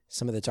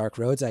some of the dark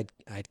roads I'd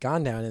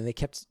gone down, and they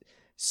kept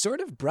sort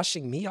of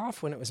brushing me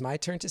off when it was my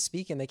turn to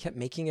speak, and they kept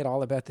making it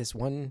all about this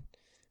one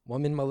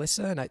woman,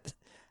 Melissa, and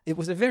it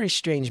was a very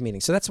strange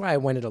meeting. So that's why I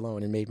went it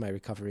alone and made my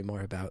recovery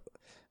more about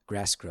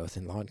grass growth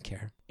and lawn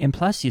care. And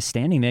plus, you're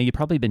standing there. You've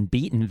probably been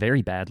beaten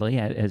very badly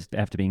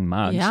after being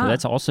mugged. Yeah. So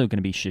that's also going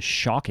to be just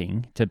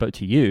shocking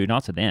to you,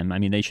 not to them. I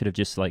mean, they should have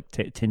just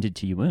tended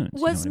to your wounds.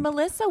 Was you know what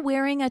Melissa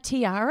wearing a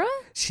tiara?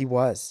 She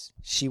was.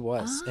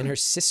 And her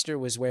sister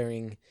was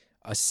wearing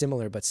a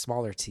similar but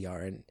smaller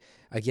tiara. And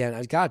again,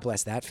 God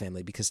bless that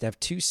family, because to have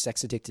two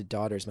sex-addicted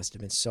daughters must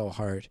have been so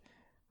hard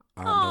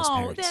on those Oh,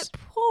 parents. that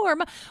poor.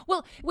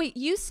 Well, wait.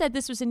 You said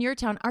this was in your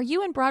town. Are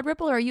you in Broad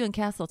Ripple or are you in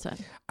Castleton?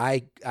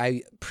 I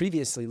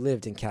previously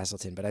lived in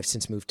Castleton, but I've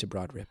since moved to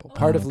Broad Ripple.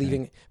 Part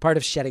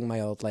of shedding my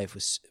old life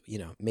was,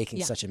 making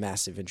Yeah. such a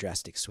massive and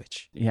drastic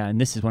switch. Yeah, and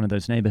this is one of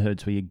those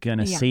neighborhoods where you're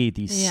gonna Yeah. see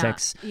these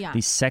Yeah.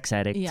 these sex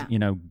addict, Yeah.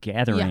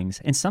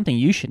 gatherings. And something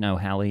you should know,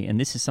 Hallie, and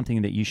this is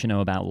something that you should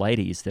know about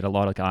ladies that a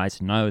lot of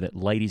guys know that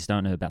ladies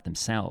don't know about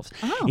themselves,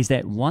 is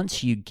that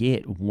once you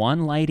get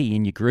one lady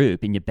in your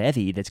group, in your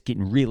bevy, that's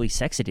getting really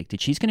sex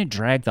addicted, she's gonna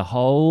drag the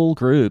whole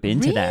group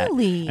into that.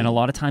 Really? And a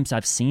lot of times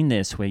I've seen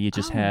this where you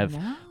just have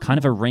kind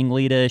of a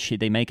ringleader.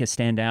 They make her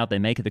stand out. They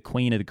make her the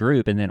queen of the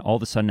group, and then all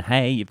of a sudden,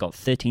 hey, you've got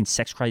 13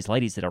 sex crazed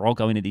ladies that are all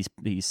going to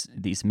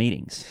these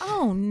meetings.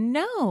 Oh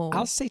no.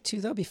 I'll say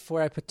too, though,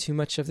 before I put too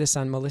much of this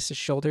on Melissa's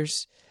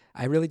shoulders,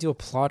 I really do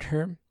applaud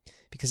her,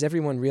 because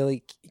everyone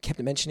really kept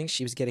mentioning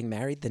she was getting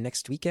married the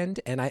next weekend,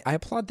 and I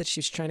applaud that she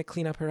was trying to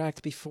clean up her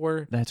act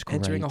before That's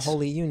entering a great.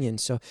 holy union.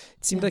 So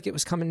it seemed like it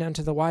was coming down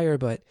to the wire,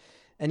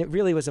 and it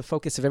really was a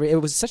focus of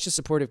it was such a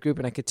supportive group,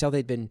 and I could tell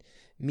they'd been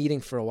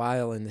meeting for a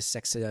while in the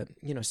sex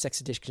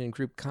addiction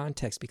group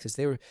context, because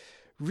they were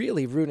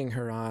really rooting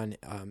her on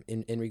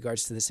in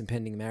regards to this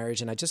impending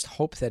marriage. And I just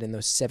hope that in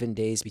those 7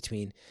 days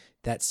between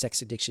that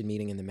sex addiction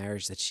meeting and the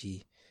marriage that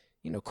she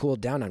cooled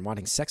down on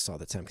wanting sex all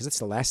the time, because it's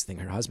the last thing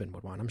her husband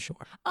would want, I'm sure.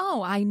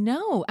 Oh, I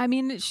know. I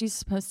mean, she's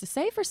supposed to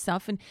save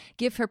herself and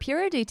give her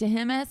purity to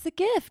him as a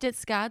gift.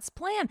 It's God's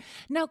plan.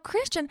 Now,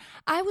 Christian,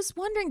 I was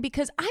wondering,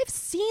 because I've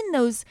seen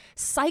those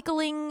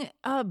cycling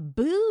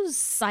booze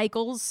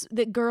cycles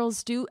that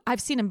girls do.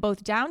 I've seen them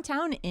both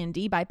downtown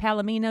Indy by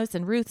Palominos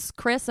and Ruth's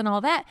Chris and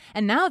all that.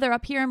 And now they're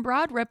up here in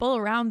Broad Ripple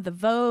around the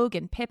Vogue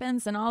and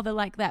Pippin's and all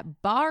the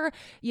that bar,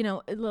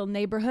 little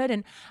neighborhood.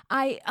 And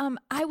I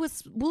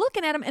was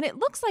looking at them, and it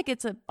looks like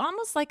it's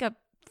almost like a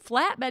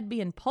flatbed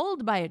being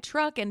pulled by a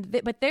truck,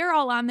 but they're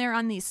all on there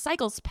on these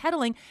cycles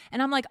pedaling,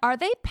 and I'm like, are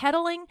they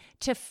pedaling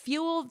to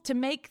fuel to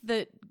make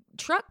the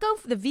truck go,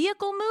 the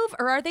vehicle move,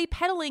 or are they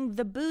pedaling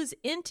the booze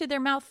into their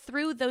mouth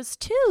through those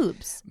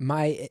tubes?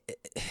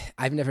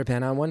 I've never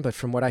been on one, but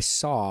from what I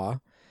saw,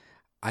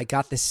 I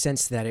got the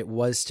sense that it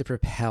was to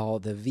propel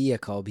the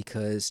vehicle,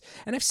 because,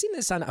 and I've seen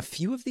this on a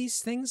few of these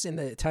things in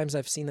the times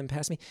I've seen them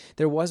pass me.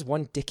 There was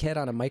one dickhead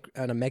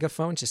on a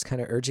megaphone just kind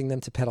of urging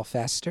them to pedal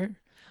faster.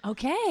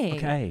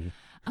 Okay.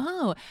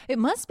 Oh, it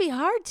must be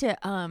hard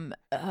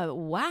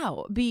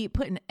to, be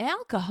putting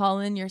alcohol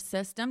in your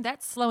system.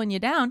 That's slowing you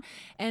down.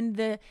 And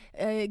the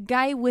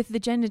guy with the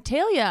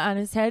genitalia on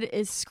his head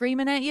is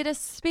screaming at you to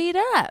speed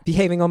up.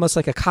 Behaving almost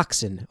like a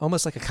coxswain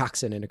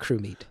in a crew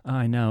meet.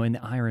 I know, and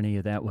the irony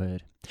of that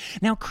word.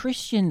 Now,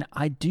 Christian,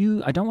 I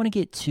don't want to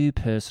get too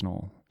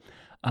personal,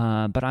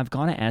 but I've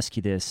got to ask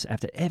you this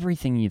after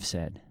everything you've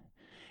said,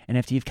 and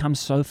after you've come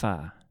so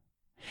far,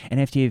 and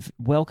after you've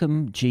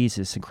welcomed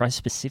Jesus and Christ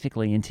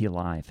specifically into your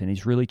life, and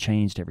he's really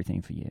changed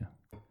everything for you,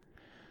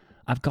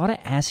 I've got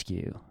to ask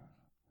you,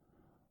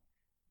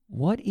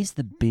 what is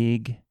the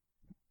big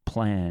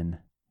plan?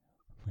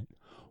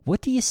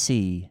 What do you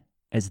see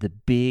as the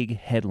big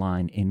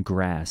headline in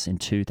Grass in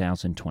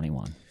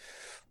 2021?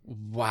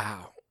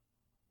 Wow.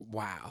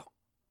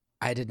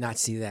 I did not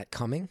see that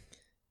coming.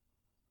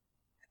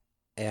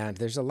 And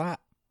there's a lot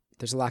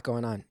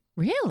going on.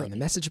 Really? On the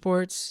message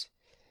boards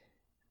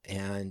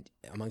and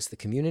amongst the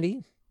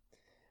community.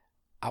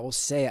 I will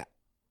say,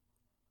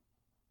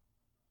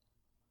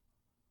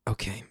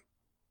 okay,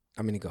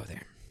 I'm going to go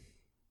there.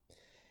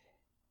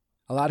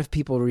 A lot of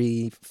people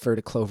refer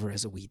to clover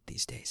as a weed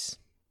these days.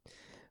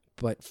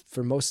 But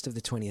for most of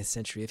the 20th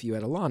century, if you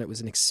had a lawn, it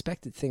was an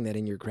expected thing that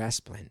in your grass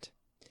blend,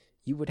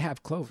 you would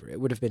have clover. It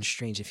would have been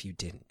strange if you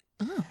didn't.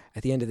 Oh.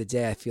 At the end of the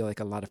day, I feel like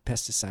a lot of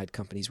pesticide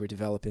companies were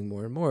developing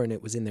more and more, and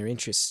it was in their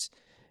interests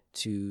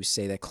to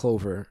say that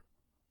clover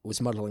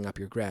was muddling up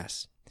your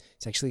grass.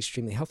 It's actually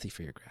extremely healthy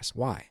for your grass.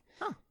 Why?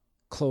 Huh.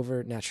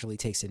 Clover naturally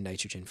takes in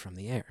nitrogen from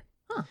the air.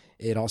 Huh.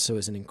 It also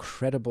is an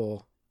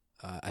incredible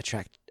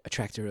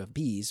attractor of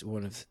bees,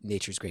 one of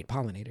nature's great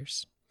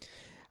pollinators.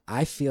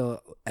 I feel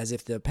as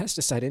if the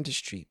pesticide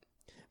industry,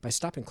 by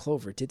stopping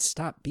clover, did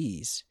stop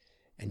bees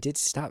and did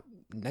stop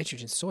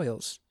nitrogen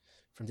soils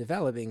from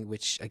developing,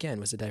 which,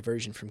 again, was a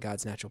diversion from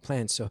God's natural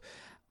plan. So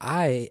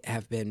I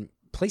have been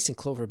placing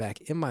clover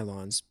back in my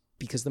lawns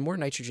because the more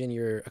nitrogen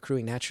you're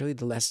accruing naturally,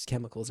 the less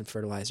chemicals and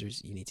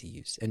fertilizers you need to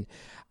use. And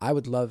I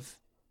would love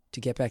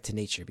to get back to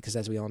nature because,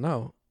 as we all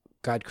know,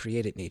 God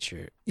created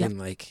nature in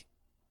like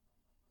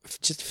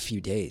just a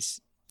few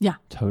days. Yeah.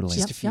 Totally.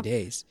 Just a few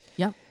days.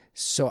 Yep.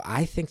 So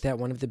I think that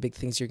one of the big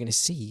things you're going to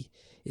see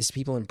is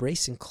people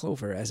embracing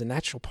clover as a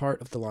natural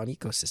part of the lawn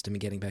ecosystem and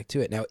getting back to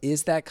it. Now,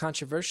 is that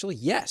controversial?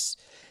 Yes.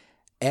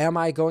 Am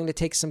I going to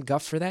take some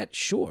guff for that?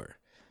 Sure.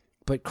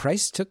 But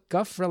Christ took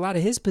guff for a lot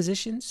of his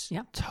positions.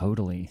 Yep.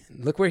 Totally.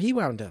 Look where he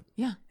wound up.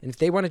 Yeah. And if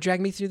they want to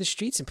drag me through the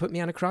streets and put me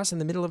on a cross in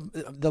the middle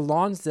of the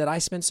lawns that I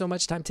spend so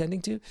much time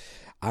tending to,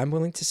 I'm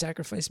willing to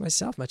sacrifice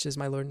myself, much as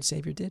my Lord and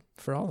Savior did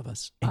for all of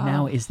us. And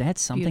now, is that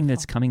something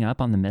that's coming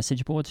up on the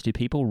message boards? Do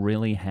people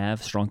really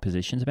have strong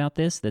positions about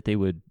this, that they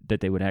would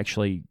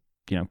actually,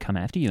 come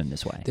after you in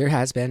this way? There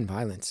has been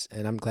violence,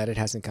 and I'm glad it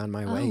hasn't gone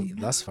my way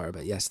thus far.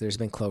 But yes, there's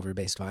been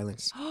clover-based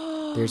violence.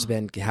 There's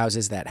been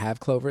houses that have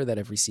clover that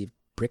have received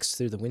bricks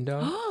through the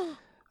window.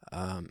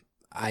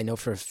 I know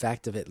for a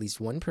fact of at least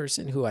one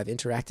person who I've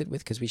interacted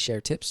with because we share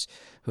tips,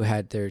 who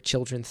had their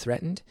children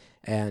threatened,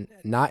 and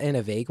not in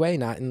a vague way,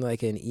 not in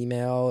like an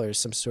email or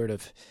some sort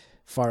of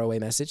faraway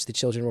message. The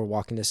children were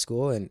walking to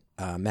school, and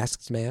a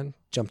masked man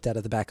jumped out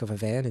of the back of a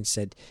van and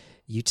said,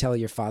 "You tell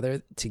your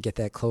father to get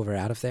that clover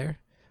out of there,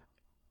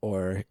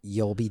 or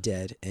you'll be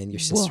dead and your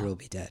sister will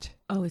be dead."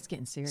 Oh, it's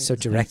getting serious. So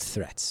direct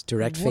threats,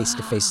 direct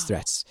face-to-face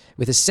threats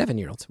with a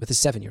 7-year-old,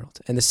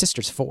 and the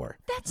sister's 4.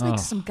 That's like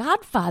some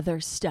Godfather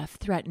stuff,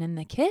 threatening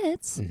the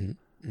kids.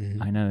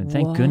 Mm-hmm. I know.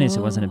 Thank goodness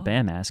it wasn't a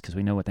bear mask, because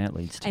we know what that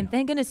leads to. And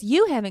thank goodness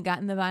you haven't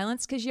gotten the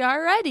violence, because you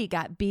already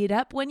got beat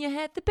up when you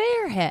had the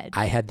bear head.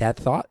 I had that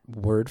thought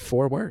word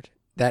for word.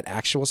 That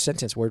actual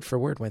sentence, word for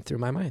word, went through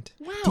my mind.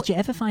 Wow. Did you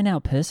ever find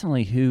out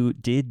personally who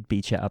did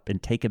beat you up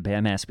and take a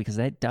bear mask? Because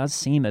that does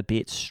seem a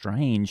bit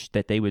strange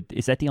that they would.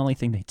 Is that the only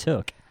thing they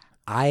took?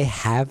 I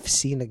have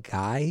seen a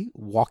guy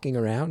walking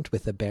around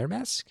with a bear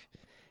mask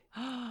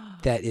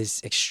that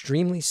is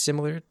extremely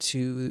similar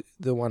to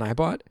the one I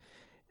bought,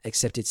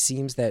 except it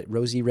seems that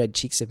rosy red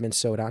cheeks have been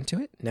sewed onto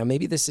it. Now,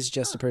 maybe this is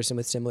just a person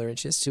with similar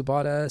interests who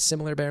bought a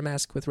similar bear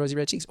mask with rosy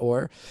red cheeks,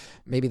 or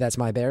maybe that's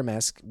my bear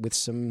mask with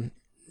some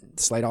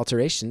slight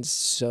alterations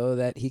so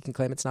that he can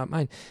claim it's not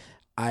mine.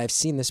 I've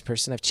seen this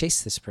person. I've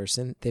chased this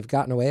person. They've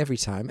gotten away every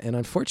time. And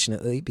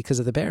unfortunately, because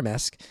of the bear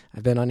mask,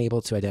 I've been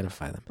unable to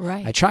identify them.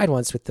 Right. I tried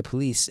once with the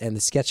police, and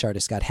the sketch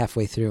artist got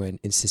halfway through and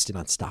insisted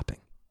on stopping.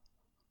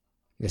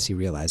 I guess he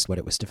realized what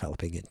it was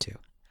developing into.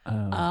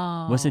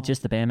 Was it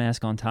just the bear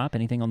mask on top?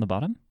 Anything on the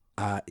bottom?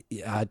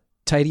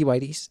 Tidy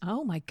whities.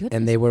 Oh, my goodness.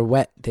 And they were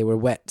wet. They were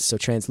wet, so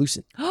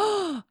translucent.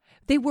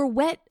 They were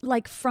wet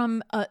like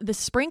from the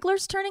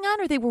sprinklers turning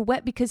on, or they were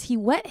wet because he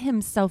wet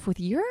himself with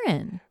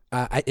urine?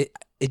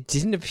 It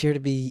didn't appear to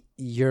be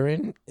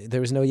urine.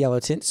 There was no yellow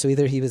tint. So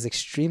either he was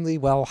extremely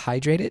well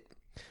hydrated,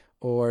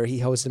 or he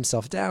hosed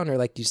himself down, or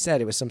like you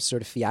said, it was some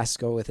sort of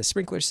fiasco with a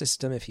sprinkler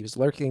system. If he was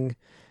lurking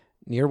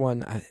near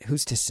one,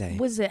 who's to say?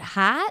 Was it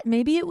hot?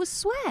 Maybe it was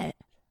sweat.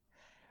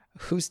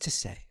 Who's to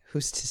say?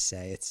 Who's to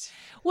say?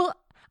 Well,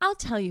 I'll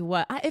tell you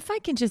what, if I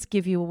can just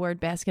give you a word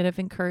basket of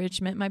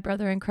encouragement, my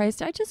brother in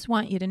Christ, I just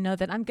want you to know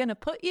that I'm going to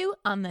put you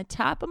on the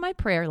top of my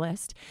prayer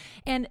list.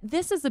 And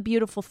this is a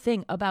beautiful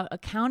thing about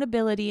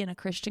accountability in a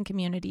Christian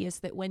community,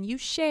 is that when you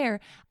share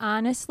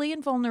honestly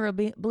and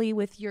vulnerably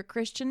with your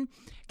Christian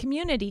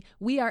community,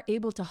 we are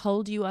able to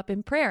hold you up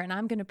in prayer. And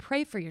I'm going to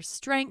pray for your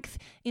strength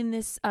in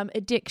this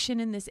addiction,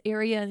 in this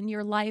area in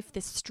your life,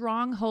 this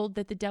stronghold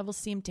that the devil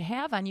seemed to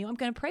have on you. I'm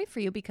going to pray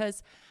for you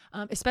because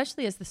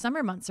especially as the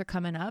summer months are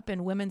coming up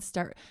and women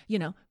start,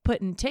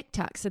 putting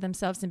TikToks of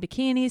themselves in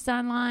bikinis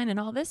online and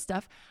all this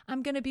stuff,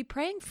 I'm going to be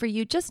praying for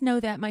you. Just know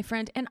that, my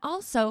friend. And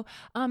also,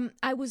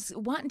 I was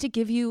wanting to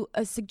give you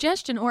a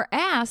suggestion or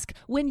ask,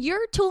 when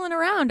you're tooling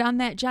around on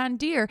that John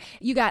Deere,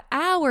 you got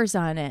hours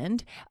on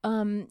end,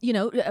 cutting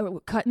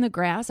the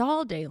grass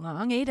all day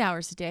long, 8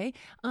 hours a day.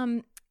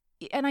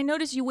 and I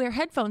notice you wear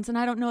headphones, and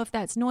I don't know if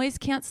that's noise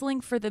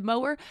canceling for the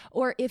mower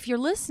or if you're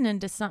listening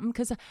to something,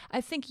 because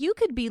I think you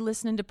could be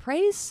listening to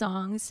praise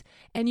songs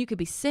and you could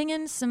be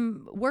singing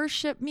some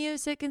worship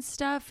music and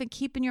stuff and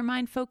keeping your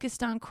mind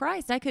focused on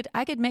Christ. I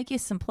could make you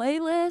some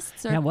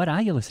playlists. Or... Yeah, what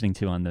are you listening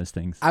to on those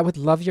things? I would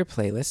love your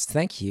playlist.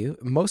 Thank you.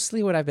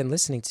 Mostly what I've been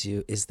listening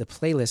to is the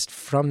playlist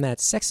from that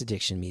sex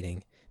addiction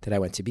meeting that I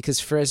went to, because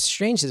for as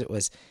strange as it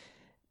was,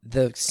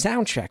 the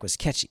soundtrack was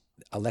catchy.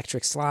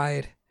 Electric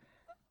Slide,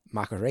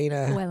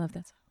 Macarena. Oh, I love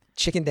that song.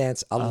 Chicken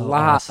Dance, a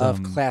lot of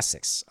awesome.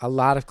 classics. A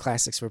lot of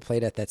classics were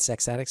played at that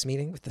sex addicts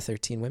meeting with the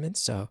 13 women.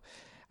 So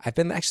I've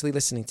been actually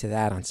listening to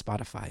that on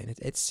Spotify, and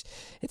it's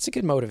a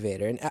good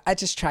motivator. And I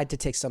just tried to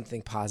take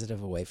something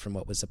positive away from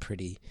what was a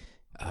pretty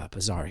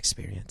bizarre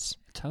experience.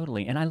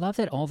 Totally. And I love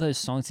that all those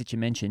songs that you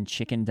mentioned,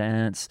 Chicken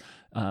Dance,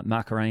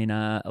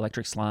 Macarena,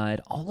 Electric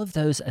Slide, all of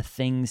those are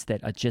things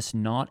that are just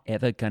not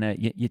ever going to,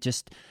 you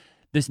just...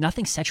 There's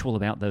nothing sexual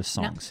about those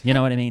songs. No. You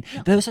know what I mean?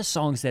 No. Those are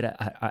songs that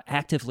are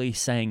actively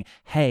saying,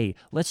 hey,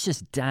 let's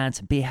just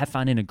dance, have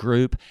fun in a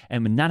group.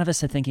 And none of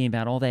us are thinking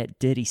about all that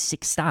dirty,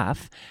 sick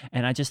stuff.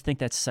 And I just think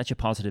that's such a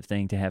positive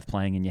thing to have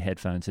playing in your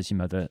headphones as you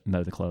mow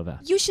the clover.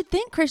 You should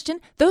think,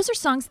 Christian, those are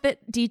songs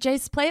that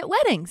DJs play at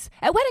weddings,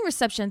 at wedding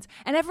receptions.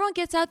 And everyone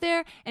gets out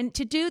there. And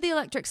to do the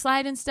Electric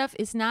Slide and stuff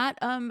is not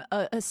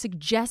a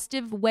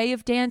suggestive way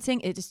of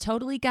dancing. It is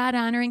totally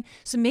God-honoring.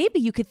 So maybe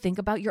you could think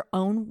about your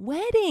own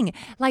wedding.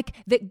 Like,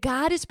 that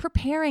God is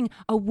preparing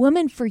a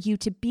woman for you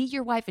to be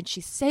your wife, and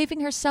she's saving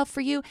herself for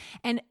you,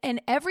 and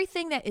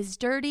everything that is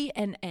dirty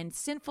and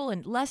sinful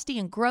and lusty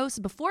and gross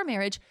before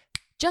marriage,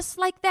 just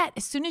like that,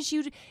 as soon as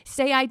you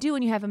say I do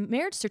and you have a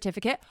marriage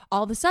certificate,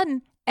 all of a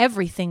sudden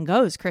everything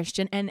goes,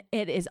 Christian, and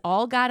it is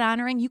all God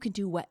honoring. You can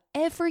do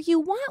whatever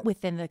you want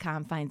within the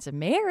confines of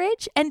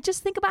marriage, and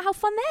just think about how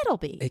fun that'll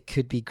be. It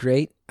could be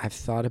great. I've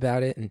thought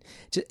about it, and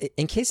just,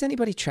 in case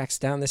anybody tracks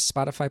down this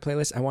Spotify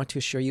playlist, I want to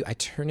assure you I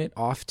turn it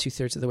off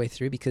 2/3 of the way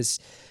through, because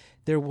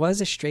there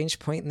was a strange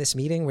point in this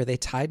meeting where they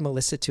tied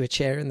Melissa to a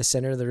chair in the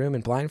center of the room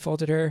and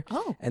blindfolded her.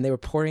 Oh. And they were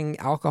pouring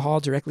alcohol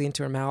directly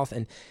into her mouth.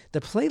 And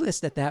the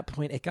playlist at that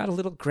point, it got a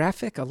little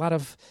graphic, a lot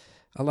of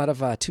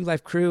Two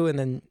Live Crew, and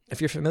then if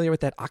you're familiar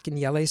with that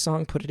Akinyele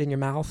song, Put It in Your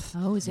Mouth.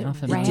 Oh, is it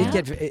Nothing. rap?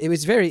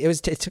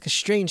 It took a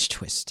strange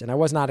twist, and I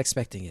was not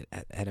expecting it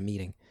at a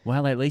meeting.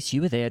 Well, at least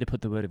you were there to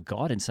put the word of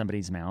God in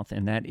somebody's mouth,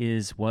 and that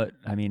is what,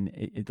 I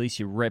mean, at least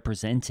you're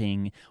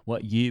representing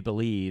what you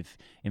believe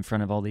in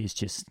front of all these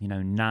just,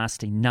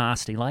 nasty,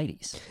 nasty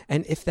ladies.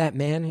 And if that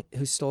man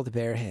who stole the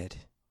bear head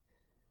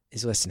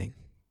is listening,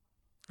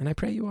 and I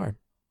pray you are,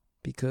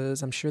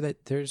 because I'm sure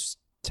that there's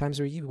times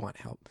where you want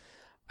help,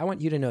 I want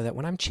you to know that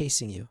when I'm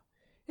chasing you,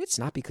 it's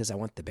not because I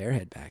want the bear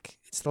head back.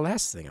 It's the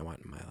last thing I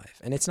want in my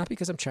life. And it's not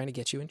because I'm trying to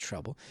get you in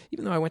trouble.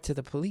 Even though I went to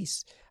the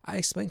police, I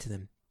explained to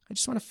them, I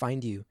just want to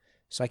find you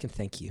so I can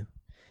thank you,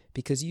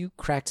 because you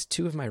cracked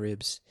 2 of my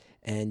ribs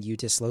and you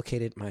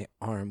dislocated my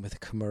arm with a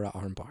Kimura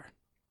armbar,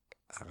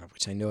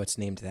 which I know it's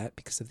named that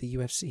because of the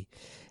UFC.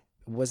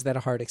 Was that a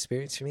hard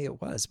experience for me? It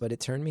was, but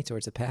it turned me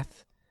towards a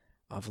path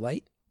of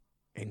light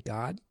and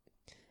God.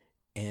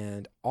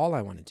 And all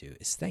I want to do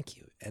is thank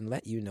you and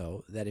let you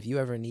know that if you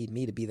ever need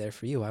me to be there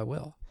for you, I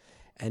will.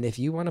 And if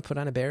you want to put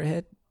on a bear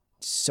head,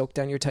 soak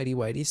down your tighty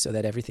whities so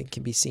that everything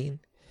can be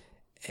seen,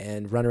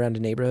 and run around a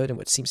neighborhood in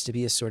what seems to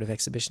be a sort of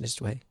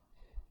exhibitionist way,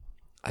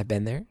 I've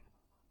been there,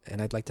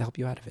 and I'd like to help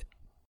you out of it.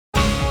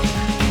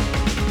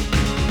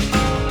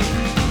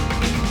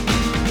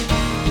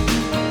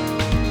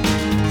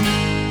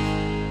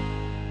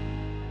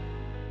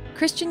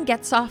 Christian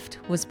Getzoft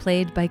was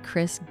played by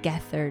Chris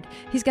Gethard.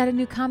 He's got a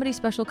new comedy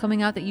special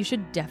coming out that you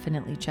should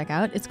definitely check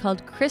out. It's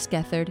called Chris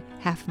Gethard,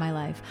 Half My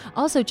Life.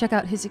 Also, check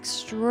out his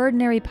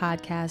extraordinary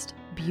podcast,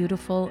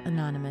 Beautiful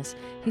Anonymous.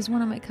 He's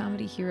one of my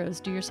comedy heroes.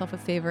 Do yourself a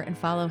favor and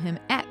follow him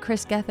at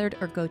Chris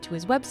Gethard, or go to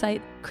his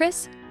website,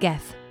 Chris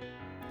Geth.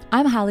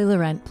 I'm Holly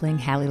Laurent playing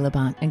Hallie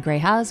Labont, and Gray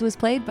Haas was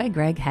played by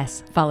Greg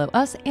Hess. Follow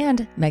us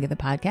and Mega the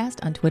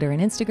Podcast on Twitter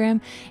and Instagram.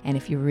 And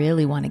if you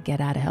really want to get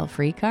out of hell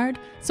free card,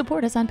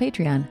 support us on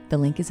Patreon. The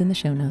link is in the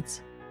show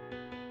notes.